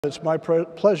It's my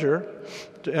pleasure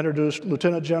to introduce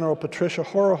Lieutenant General Patricia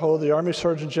Horoho, the Army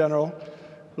Surgeon General,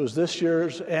 who is this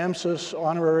year's AMSIS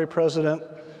Honorary President,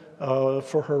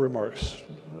 for her remarks.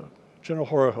 General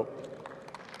Horoho.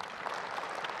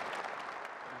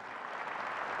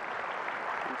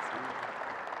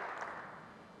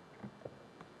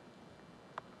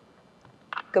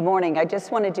 Good morning. I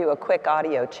just want to do a quick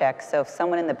audio check, so if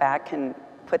someone in the back can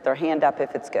put their hand up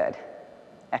if it's good.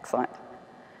 Excellent.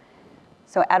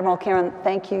 So Admiral Karen,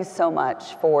 thank you so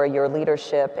much for your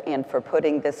leadership and for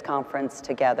putting this conference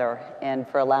together and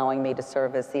for allowing me to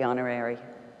serve as the honorary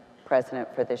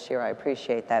president for this year. I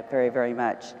appreciate that very, very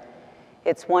much.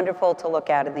 It's wonderful to look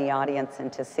out in the audience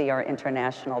and to see our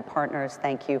international partners.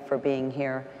 Thank you for being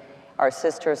here. Our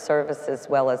sister service as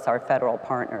well as our federal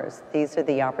partners. These are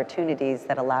the opportunities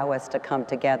that allow us to come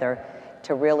together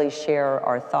to really share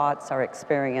our thoughts, our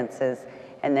experiences,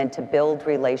 and then to build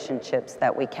relationships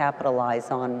that we capitalize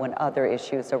on when other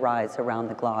issues arise around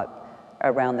the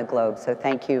globe. So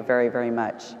thank you very, very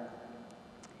much.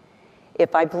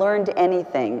 If I've learned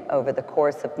anything over the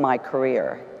course of my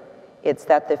career, it's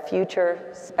that the future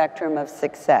spectrum of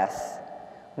success,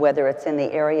 whether it's in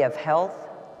the area of health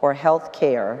or health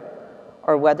care,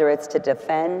 or whether it's to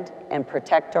defend and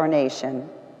protect our nation,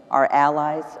 our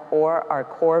allies, or our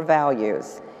core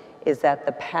values, is that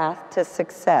the path to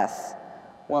success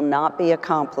will not be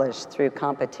accomplished through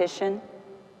competition,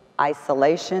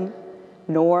 isolation,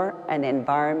 nor an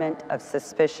environment of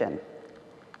suspicion.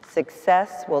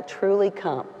 Success will truly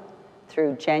come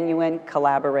through genuine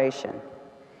collaboration.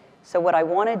 So what I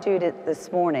want to do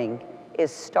this morning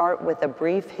is start with a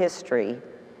brief history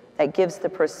that gives the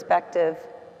perspective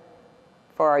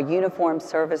for our uniformed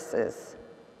services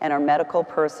and our medical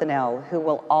personnel who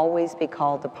will always be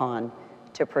called upon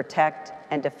to protect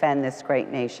and defend this great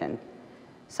nation.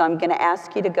 So I'm going to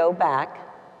ask you to go back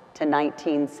to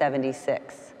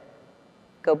 1976.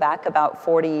 Go back about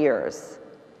 40 years.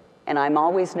 And I'm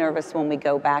always nervous when we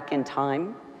go back in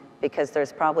time because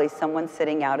there's probably someone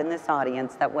sitting out in this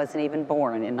audience that wasn't even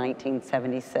born in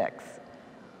 1976.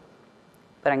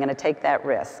 But I'm going to take that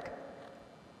risk.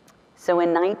 So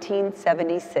in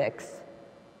 1976,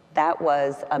 that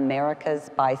was America's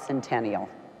bicentennial.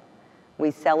 We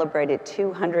celebrated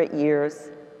 200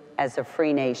 years as a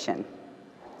free nation.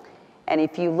 And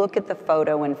if you look at the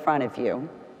photo in front of you,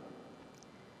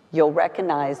 you'll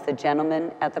recognize the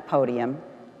gentleman at the podium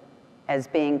as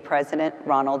being President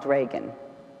Ronald Reagan,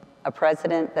 a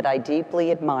president that I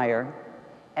deeply admire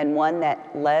and one that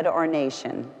led our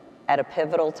nation at a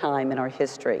pivotal time in our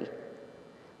history.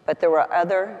 But there were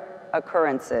other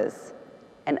occurrences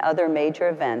and other major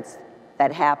events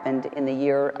that happened in the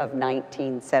year of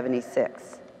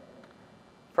 1976.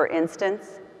 For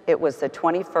instance, it was the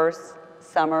 21st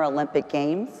Summer Olympic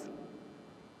Games.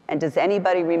 And does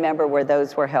anybody remember where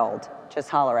those were held?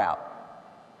 Just holler out.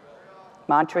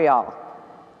 Montreal,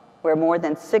 where more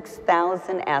than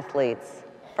 6,000 athletes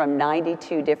from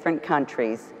 92 different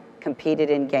countries competed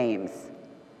in games.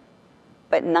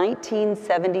 But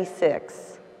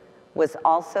 1976 was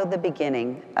also the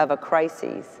beginning of a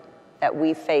crisis that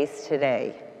we face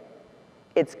today.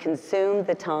 It's consumed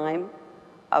the time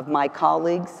of my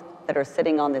colleagues that are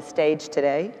sitting on the stage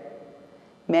today,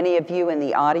 many of you in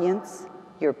the audience,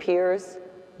 your peers,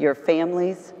 your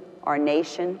families, our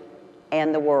nation,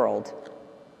 and the world.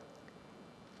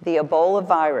 The Ebola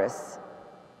virus,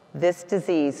 this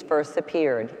disease first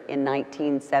appeared in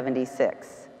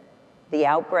 1976. The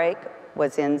outbreak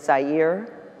was in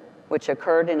Zaire, which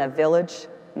occurred in a village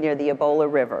near the Ebola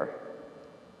River.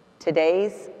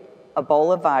 Today's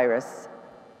Ebola virus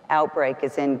outbreak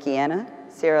is in Guyana,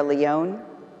 Sierra Leone,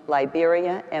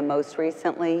 Liberia, and most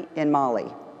recently in Mali.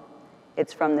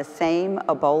 It's from the same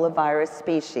Ebola virus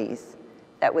species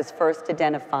that was first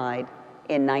identified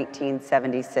in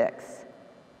 1976.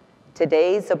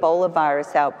 Today's Ebola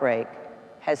virus outbreak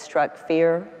has struck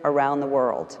fear around the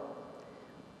world.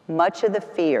 Much of the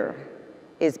fear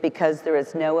is because there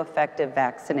is no effective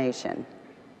vaccination,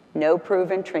 no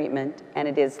proven treatment, and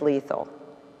it is lethal.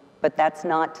 But that's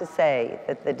not to say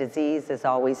that the disease is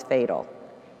always fatal,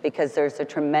 because there's a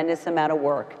tremendous amount of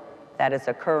work that is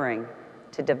occurring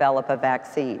to develop a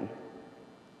vaccine.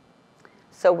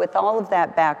 So with all of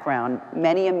that background,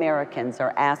 many Americans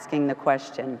are asking the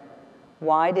question,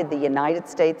 why did the United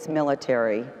States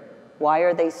military, why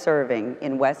are they serving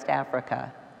in West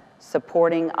Africa,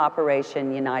 supporting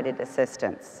Operation United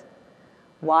Assistance?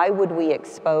 Why would we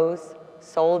expose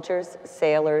soldiers,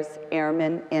 sailors,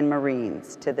 airmen, and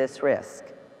Marines to this risk?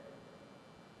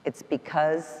 It's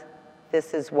because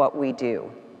this is what we do.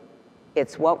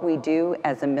 It's what we do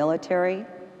as a military,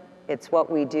 It's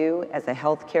what we do as a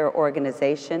healthcare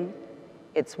organization.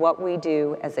 It's what we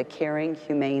do as a caring,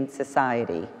 humane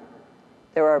society.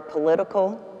 There are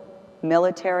political,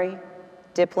 military,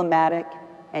 diplomatic,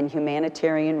 and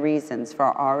humanitarian reasons for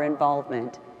our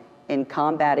involvement in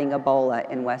combating Ebola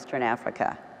in Western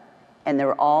Africa, and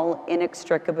they're all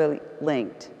inextricably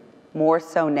linked, more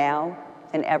so now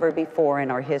than ever before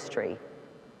in our history.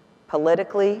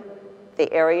 Politically,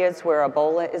 the areas where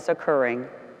Ebola is occurring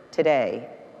today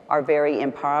are very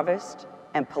impoverished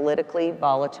and politically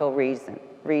volatile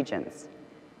regions.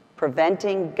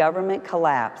 Preventing government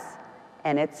collapse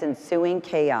and its ensuing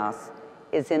chaos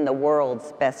is in the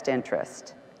world's best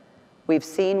interest. We've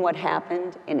seen what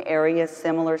happened in areas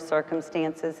similar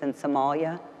circumstances in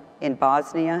Somalia, in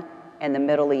Bosnia, and the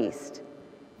Middle East.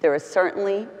 There is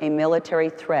certainly a military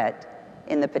threat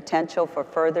in the potential for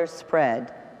further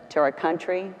spread to our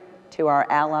country, to our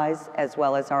allies, as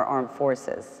well as our armed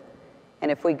forces. And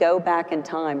if we go back in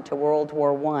time to World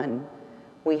War I,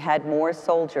 we had more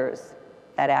soldiers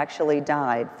that actually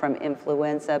died from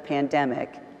influenza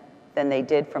pandemic than they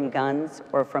did from guns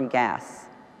or from gas.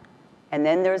 And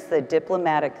then there's the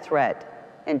diplomatic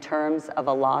threat in terms of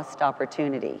a lost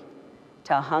opportunity.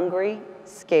 To a hungry,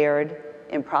 scared,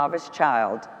 impoverished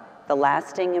child, the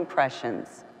lasting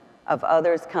impressions of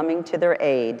others coming to their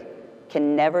aid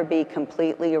can never be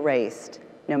completely erased,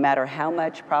 no matter how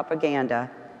much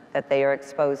propaganda that they are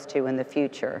exposed to in the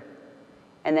future.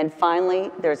 And then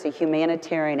finally, there's a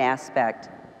humanitarian aspect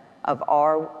of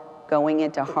our going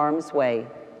into harm's way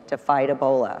to fight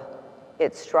Ebola.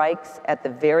 It strikes at the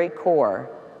very core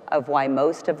of why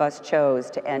most of us chose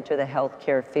to enter the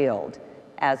healthcare field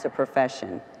as a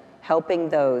profession, helping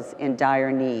those in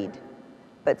dire need.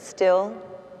 But still,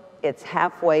 it's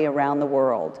halfway around the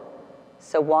world.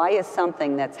 So why is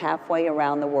something that's halfway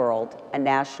around the world a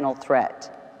national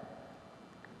threat?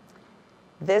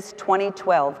 This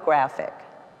 2012 graphic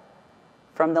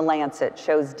from The Lancet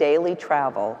shows daily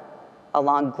travel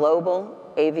along global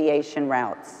aviation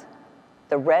routes.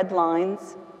 The red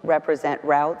lines represent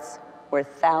routes where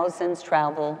thousands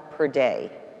travel per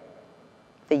day.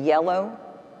 The yellow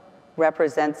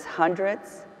represents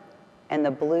hundreds, and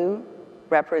the blue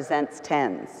represents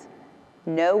tens.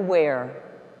 Nowhere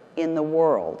in the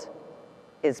world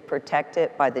is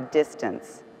protected by the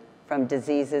distance from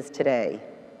diseases today.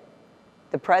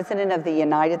 The President of the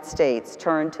United States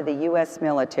turned to the U.S.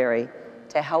 military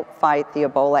to help fight the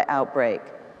Ebola outbreak,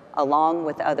 along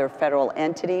with other federal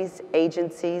entities,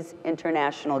 agencies,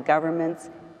 international governments,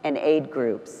 and aid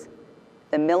groups.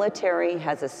 The military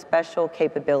has a special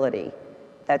capability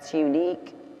that's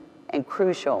unique and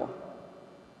crucial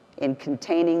in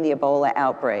containing the Ebola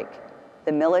outbreak.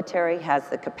 The military has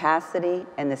the capacity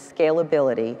and the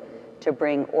scalability to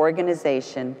bring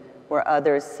organization where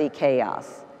others see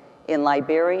chaos. In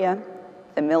Liberia,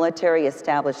 the military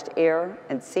established air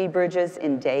and sea bridges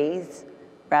in days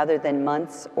rather than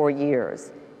months or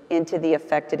years into the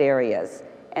affected areas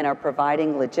and are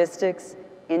providing logistics,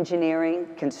 engineering,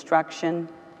 construction,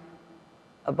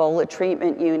 Ebola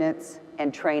treatment units,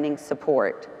 and training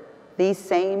support. These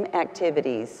same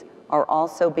activities are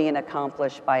also being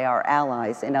accomplished by our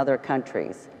allies in other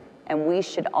countries, and we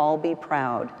should all be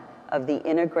proud of the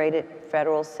integrated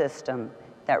federal system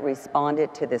that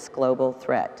responded to this global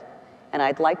threat. And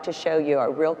I'd like to show you a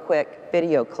real quick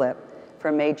video clip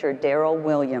from Major Daryl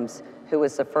Williams, who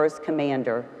was the first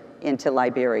commander into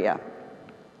Liberia.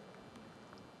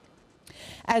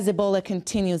 As Ebola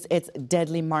continues its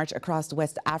deadly march across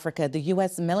West Africa, the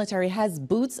U.S. military has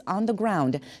boots on the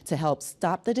ground to help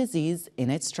stop the disease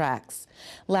in its tracks.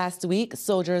 Last week,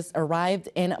 soldiers arrived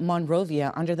in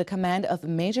Monrovia under the command of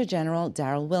Major General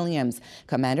Daryl Williams,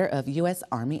 commander of U.S.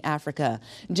 Army Africa.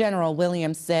 General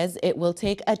Williams says it will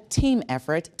take a team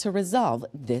effort to resolve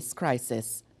this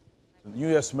crisis. The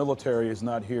U.S. military is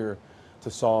not here to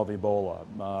solve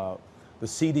Ebola. The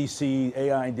CDC,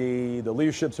 AID, the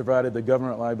leaderships provided, the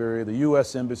government library, the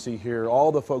U.S. Embassy here,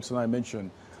 all the folks that I mentioned,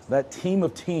 that team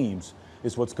of teams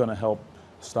is what's going to help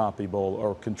stop Ebola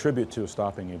or contribute to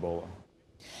stopping Ebola.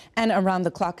 An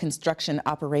around-the-clock construction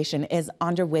operation is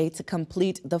underway to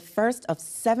complete the first of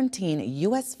 17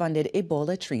 U.S.-funded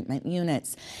Ebola treatment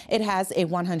units. It has a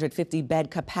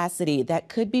 150-bed capacity that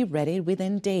could be ready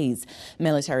within days.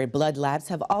 Military blood labs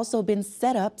have also been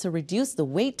set up to reduce the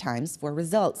wait times for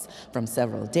results from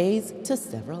several days to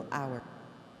several hours.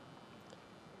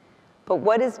 But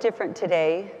what is different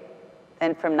today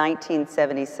than from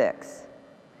 1976?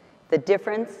 The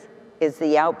difference is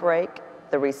the outbreak,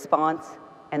 the response,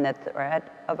 and the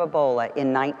threat of Ebola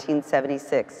in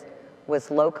 1976 was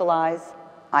localized,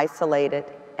 isolated,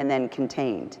 and then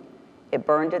contained. It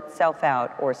burned itself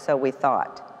out, or so we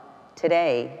thought.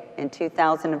 Today, in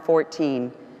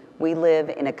 2014, we live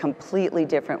in a completely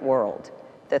different world.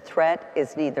 The threat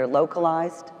is neither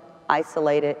localized,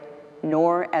 isolated,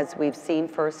 nor, as we've seen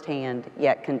firsthand,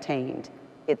 yet contained.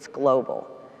 It's global.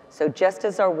 So just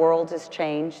as our world has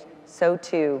changed, so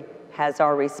too has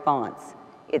our response.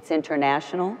 It's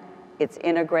international, it's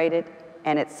integrated,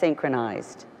 and it's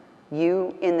synchronized.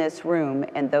 You in this room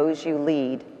and those you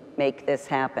lead make this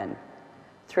happen.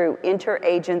 Through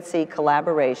interagency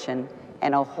collaboration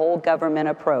and a whole government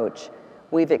approach,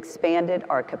 we've expanded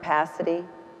our capacity,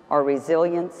 our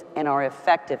resilience, and our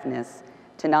effectiveness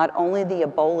to not only the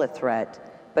Ebola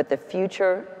threat, but the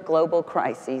future global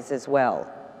crises as well.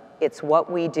 It's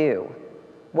what we do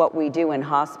in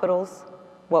hospitals,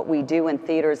 what we do in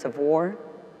theaters of war,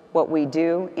 what we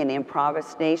do in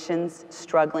impoverished nations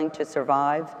struggling to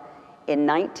survive. In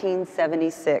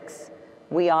 1976,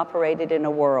 we operated in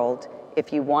a world,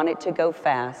 if you wanted to go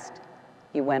fast,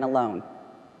 you went alone.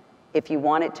 If you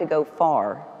wanted to go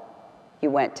far, you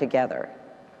went together.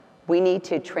 We need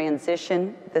to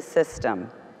transition the system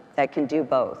that can do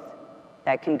both,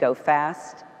 that can go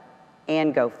fast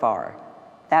and go far.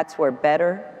 That's where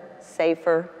better,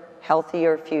 safer,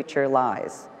 healthier future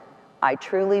lies. I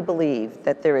truly believe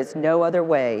that there is no other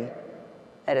way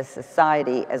that a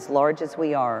society as large as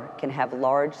we are can have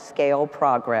large-scale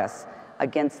progress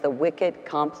against the wicked,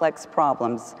 complex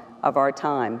problems of our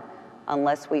time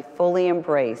unless we fully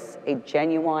embrace a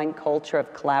genuine culture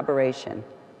of collaboration.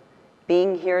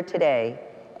 Being here today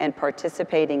and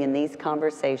participating in these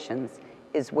conversations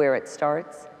is where it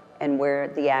starts and where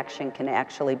the action can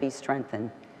actually be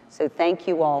strengthened. So thank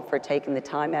you all for taking the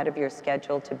time out of your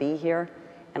schedule to be here,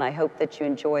 and I hope that you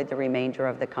enjoyed the remainder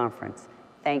of the conference.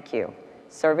 Thank you.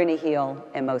 Serving to heal,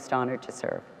 and most honored to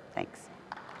serve. Thanks.